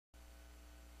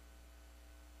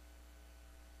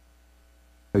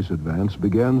Ice advance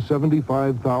began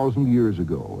 75,000 years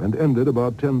ago and ended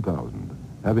about 10,000,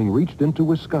 having reached into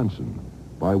Wisconsin,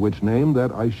 by which name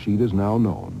that ice sheet is now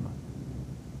known.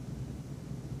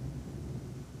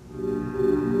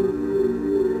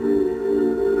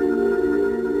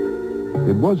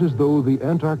 It was as though the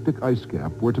Antarctic ice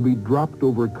cap were to be dropped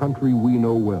over country we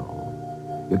know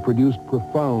well. It produced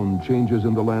profound changes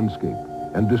in the landscape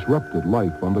and disrupted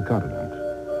life on the continent.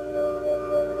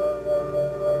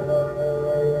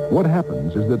 What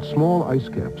happens is that small ice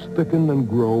caps thicken and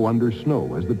grow under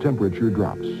snow as the temperature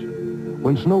drops.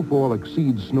 When snowfall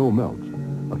exceeds snow melt,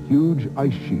 a huge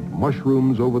ice sheet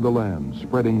mushrooms over the land,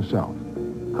 spreading south,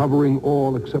 covering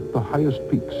all except the highest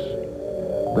peaks.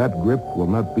 That grip will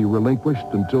not be relinquished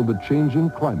until the changing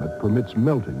climate permits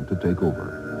melting to take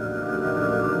over.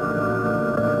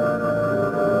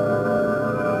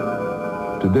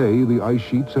 Today, the ice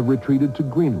sheets have retreated to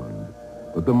Greenland,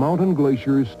 but the mountain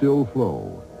glaciers still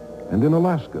flow. And in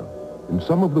Alaska, in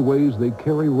some of the ways they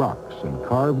carry rocks and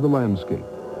carve the landscape,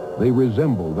 they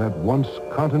resemble that once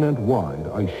continent-wide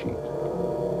ice sheet.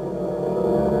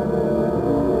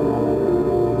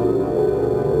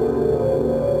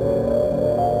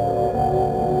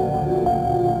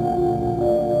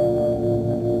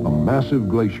 A massive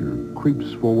glacier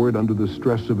creeps forward under the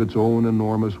stress of its own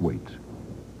enormous weight.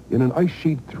 In an ice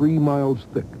sheet 3 miles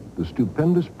thick, the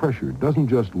stupendous pressure doesn't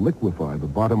just liquefy the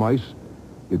bottom ice,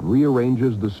 it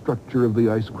rearranges the structure of the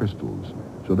ice crystals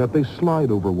so that they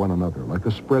slide over one another like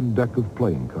a spread deck of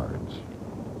playing cards.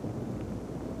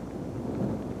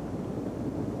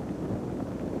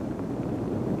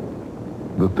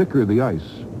 The thicker the ice,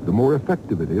 the more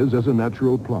effective it is as a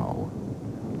natural plow.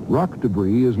 Rock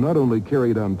debris is not only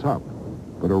carried on top,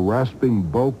 but a rasping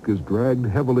bulk is dragged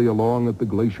heavily along at the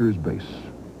glacier's base.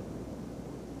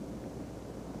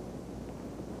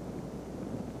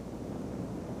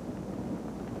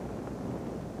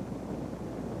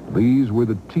 These were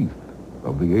the teeth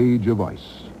of the age of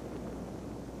ice.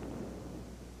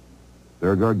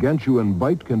 Their gargantuan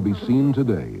bite can be seen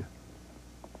today.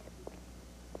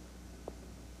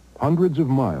 Hundreds of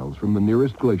miles from the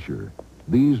nearest glacier,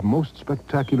 these most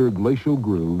spectacular glacial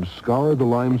grooves scour the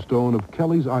limestone of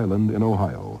Kelly's Island in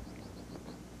Ohio.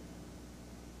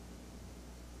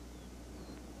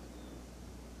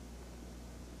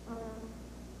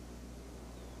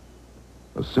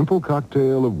 A simple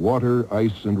cocktail of water,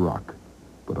 ice, and rock.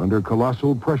 But under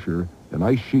colossal pressure, an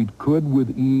ice sheet could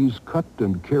with ease cut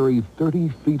and carry 30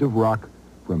 feet of rock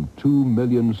from 2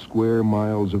 million square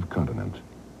miles of continent.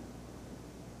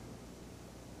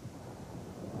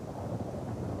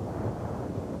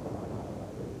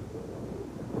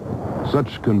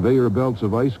 Such conveyor belts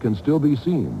of ice can still be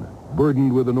seen,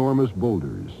 burdened with enormous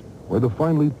boulders, or the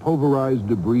finely pulverized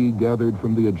debris gathered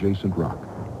from the adjacent rock.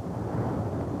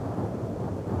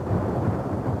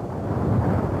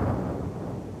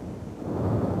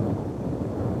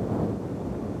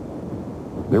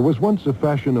 There was once a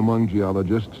fashion among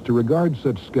geologists to regard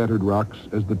such scattered rocks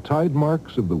as the tide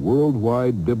marks of the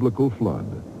worldwide biblical flood.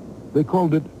 They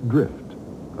called it drift,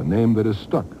 a name that is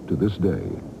stuck to this day.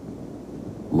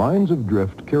 Lines of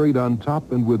drift carried on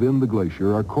top and within the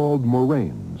glacier are called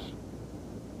moraines.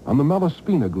 On the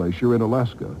Malaspina Glacier in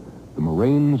Alaska, the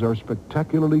moraines are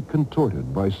spectacularly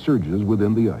contorted by surges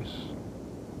within the ice.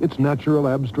 It's natural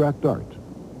abstract art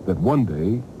that one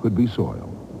day could be soil.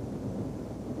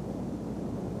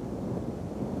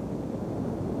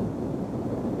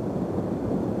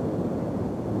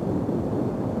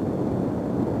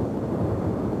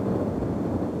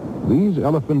 These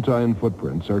elephantine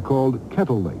footprints are called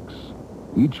kettle lakes,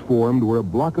 each formed where a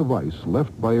block of ice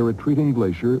left by a retreating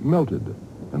glacier melted,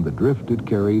 and the drift it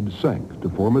carried sank to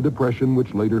form a depression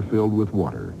which later filled with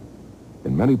water.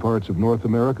 In many parts of North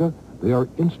America, they are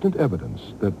instant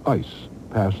evidence that ice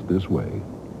passed this way.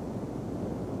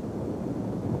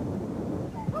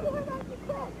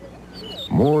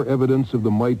 More evidence of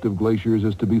the might of glaciers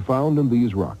is to be found in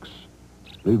these rocks.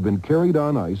 They've been carried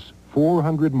on ice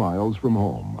 400 miles from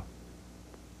home.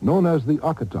 Known as the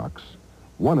Okatoks,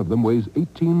 one of them weighs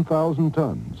 18,000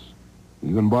 tons.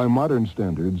 Even by modern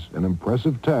standards, an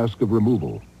impressive task of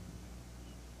removal.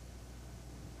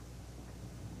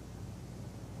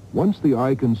 Once the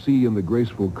eye can see in the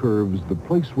graceful curves the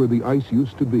place where the ice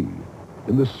used to be,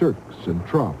 in the cirques and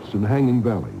troughs and hanging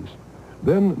valleys,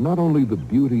 then not only the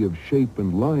beauty of shape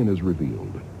and line is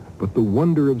revealed, but the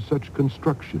wonder of such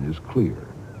construction is clear.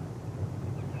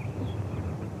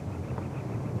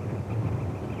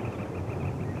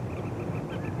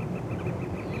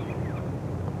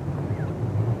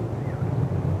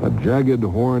 A jagged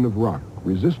horn of rock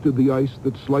resisted the ice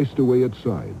that sliced away its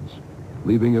sides.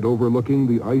 leaving it overlooking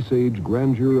the Ice Age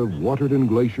grandeur of Waterton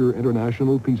Glacier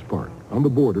International Peace Park on the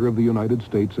border of the United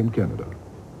States and Canada.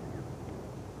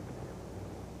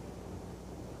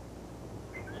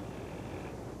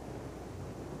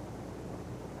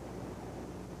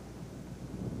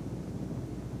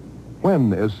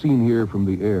 When, as seen here from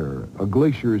the air, a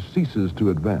glacier ceases to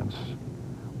advance,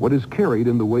 what is carried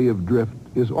in the way of drift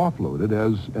is offloaded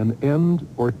as an end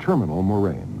or terminal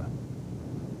moraine.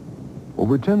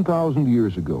 Over 10,000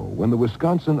 years ago, when the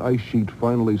Wisconsin ice sheet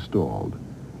finally stalled,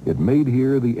 it made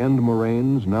here the end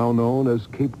moraines now known as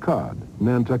Cape Cod,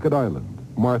 Nantucket Island,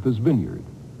 Martha's Vineyard,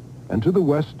 and to the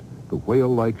west, the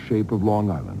whale-like shape of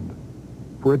Long Island.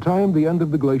 For a time, the end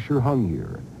of the glacier hung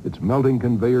here, its melting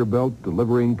conveyor belt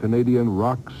delivering Canadian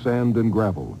rock, sand, and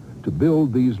gravel to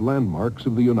build these landmarks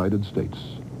of the United States.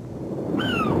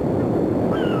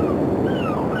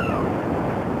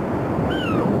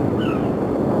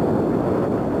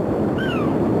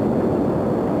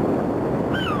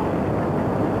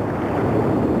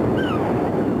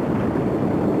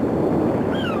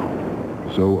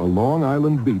 So a Long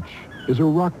Island beach is a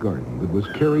rock garden that was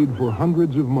carried for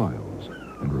hundreds of miles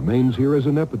and remains here as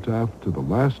an epitaph to the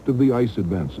last of the ice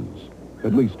advances,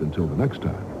 at least until the next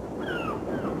time.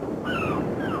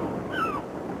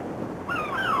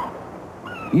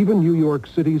 Even New York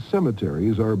City's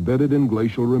cemeteries are bedded in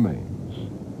glacial remains.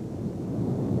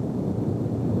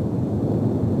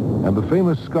 And the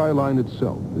famous skyline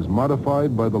itself is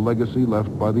modified by the legacy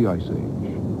left by the Ice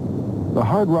Age. The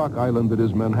hard rock island that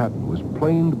is Manhattan was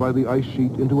planed by the ice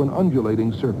sheet into an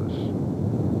undulating surface.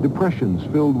 Depressions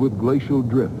filled with glacial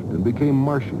drift and became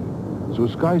marshy, so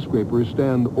skyscrapers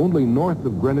stand only north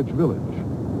of Greenwich Village,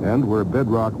 and where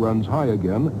bedrock runs high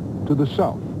again to the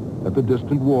south at the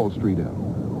distant Wall Street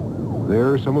end.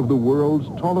 There, some of the world's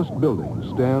tallest buildings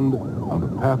stand on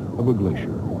the path of a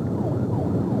glacier.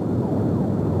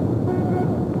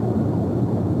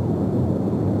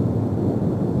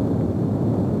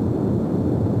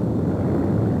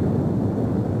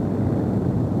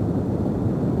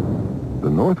 The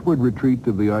northward retreat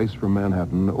of the ice from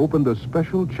Manhattan opened a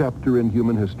special chapter in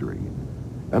human history.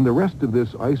 And the rest of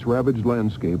this ice-ravaged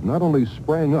landscape not only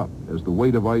sprang up as the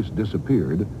weight of ice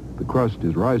disappeared, the crust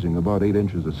is rising about 8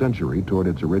 inches a century toward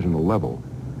its original level,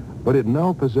 but it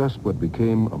now possessed what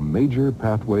became a major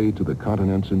pathway to the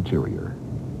continent's interior.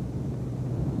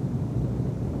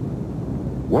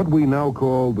 What we now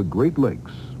call the Great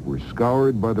Lakes were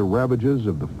scoured by the ravages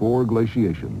of the 4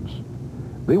 glaciations.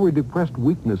 They were depressed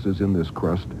weaknesses in this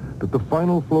crust that the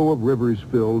final flow of rivers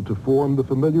filled to form the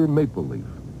familiar maple leaf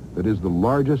that is the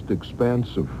largest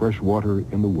expanse of fresh water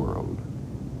in the world.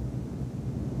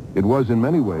 It was in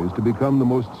many ways to become the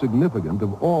most significant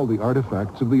of all the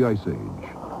artifacts of the Ice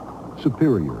Age.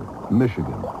 Superior,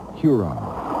 Michigan, Huron,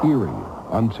 Erie,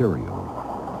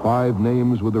 Ontario. 5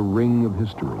 names with a ring of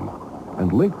history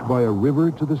and linked by a river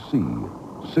to the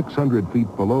sea, 600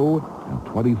 feet below and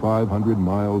 2,500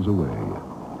 miles away.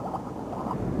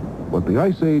 What the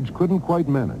Ice Age couldn't quite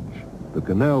manage, the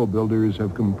canal builders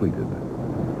have completed.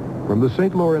 From the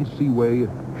St. Lawrence Seaway,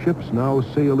 ships now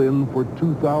sail in for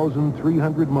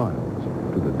 2,300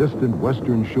 miles to the distant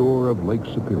western shore of Lake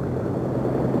Superior.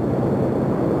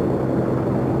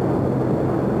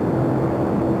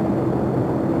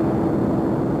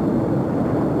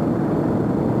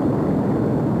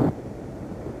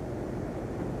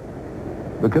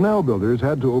 The canal builders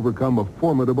had to overcome a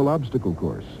formidable obstacle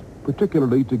course,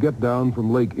 particularly to get down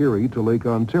from Lake Erie to Lake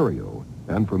Ontario,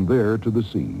 and from there to the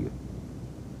sea.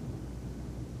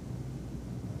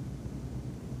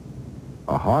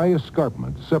 A high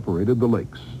escarpment separated the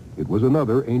lakes. It was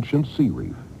another ancient sea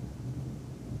reef.